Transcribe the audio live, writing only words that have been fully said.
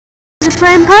Just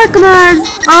playing Pokemon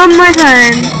on my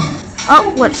phone. Oh,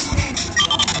 whoops.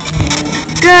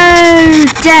 Go,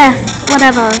 death,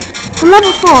 whatever. We're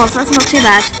level 4, so that's not too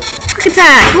bad. Quick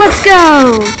attack, let's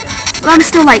go! Well, I'm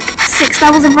still like 6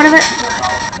 levels in front of it.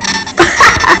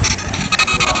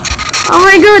 Oh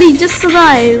my god, he just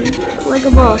survived like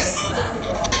a boss.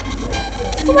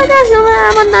 Oh my gosh,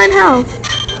 I'm on 9 health.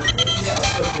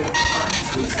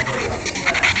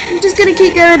 I'm just gonna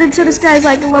keep going until this guy's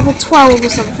like level 12 or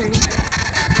something.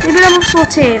 Maybe level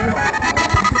 14.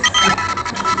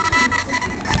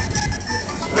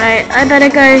 Right, I better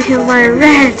go to my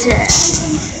red.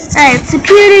 Alright,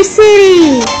 Security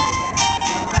City!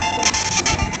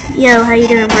 Yo, how you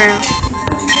doing, bro?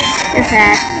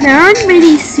 Okay, there aren't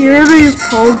many serious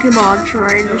Pokemon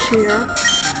trainers here.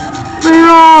 They're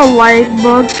all like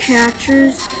bug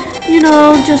catchers, you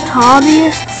know, just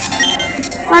hobbyists.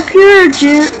 My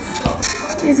Purgent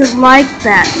isn't like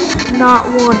that, not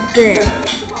one bit.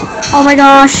 Oh my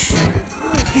gosh,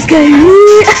 he's going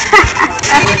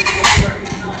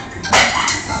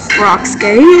rock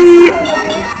skate.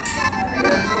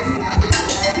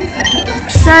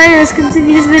 Sorry, let's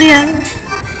continue this video.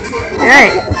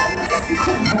 Alright.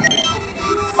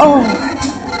 Oh,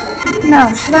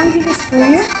 now, should I do this for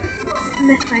you?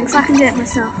 No thanks, I can do it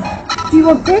myself. Do you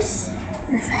want this?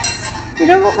 No thanks. You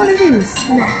don't want one of these?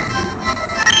 No.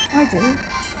 I do.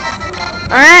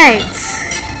 Alright.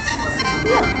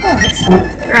 Thanks.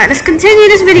 Right, let's continue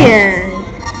this video.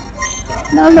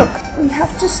 Now look, we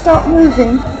have to start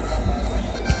moving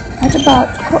at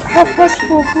about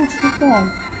 4:45.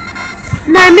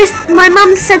 No, my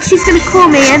mum said she's going to call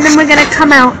me and then we're going to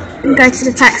come out and go to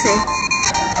the taxi.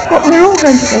 But we're all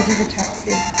going to go to the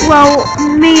taxi. Well,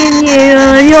 me and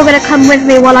you're going to come with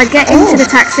me while I get into the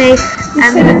taxi.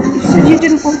 You said you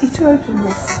didn't want me to open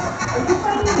this.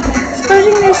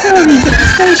 Supposing they saw these at the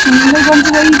station and they wonder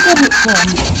where you got it from.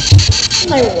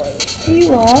 No way. Here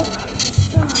you are.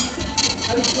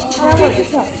 I'll take it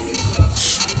up.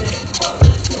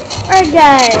 Alright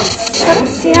guys,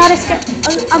 let's see how this gets.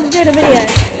 I'm doing a video.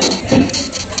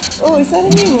 Oh, is that a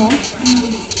new one?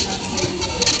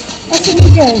 That's a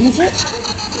new game, is it?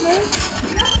 No?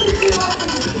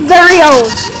 Very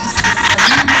old.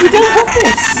 You don't have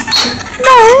this?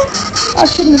 No. I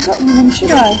shouldn't have gotten one,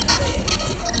 should I?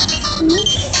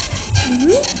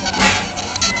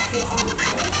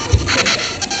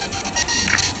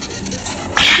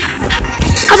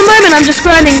 At the moment I'm just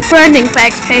grinding for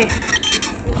XP.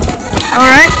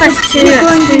 Alright, let's do it.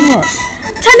 Grinding what?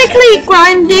 Technically,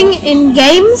 grinding in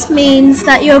games means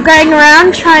that you're going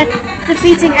around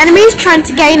defeating enemies, trying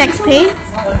to gain XP.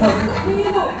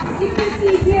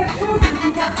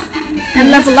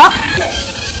 And level up.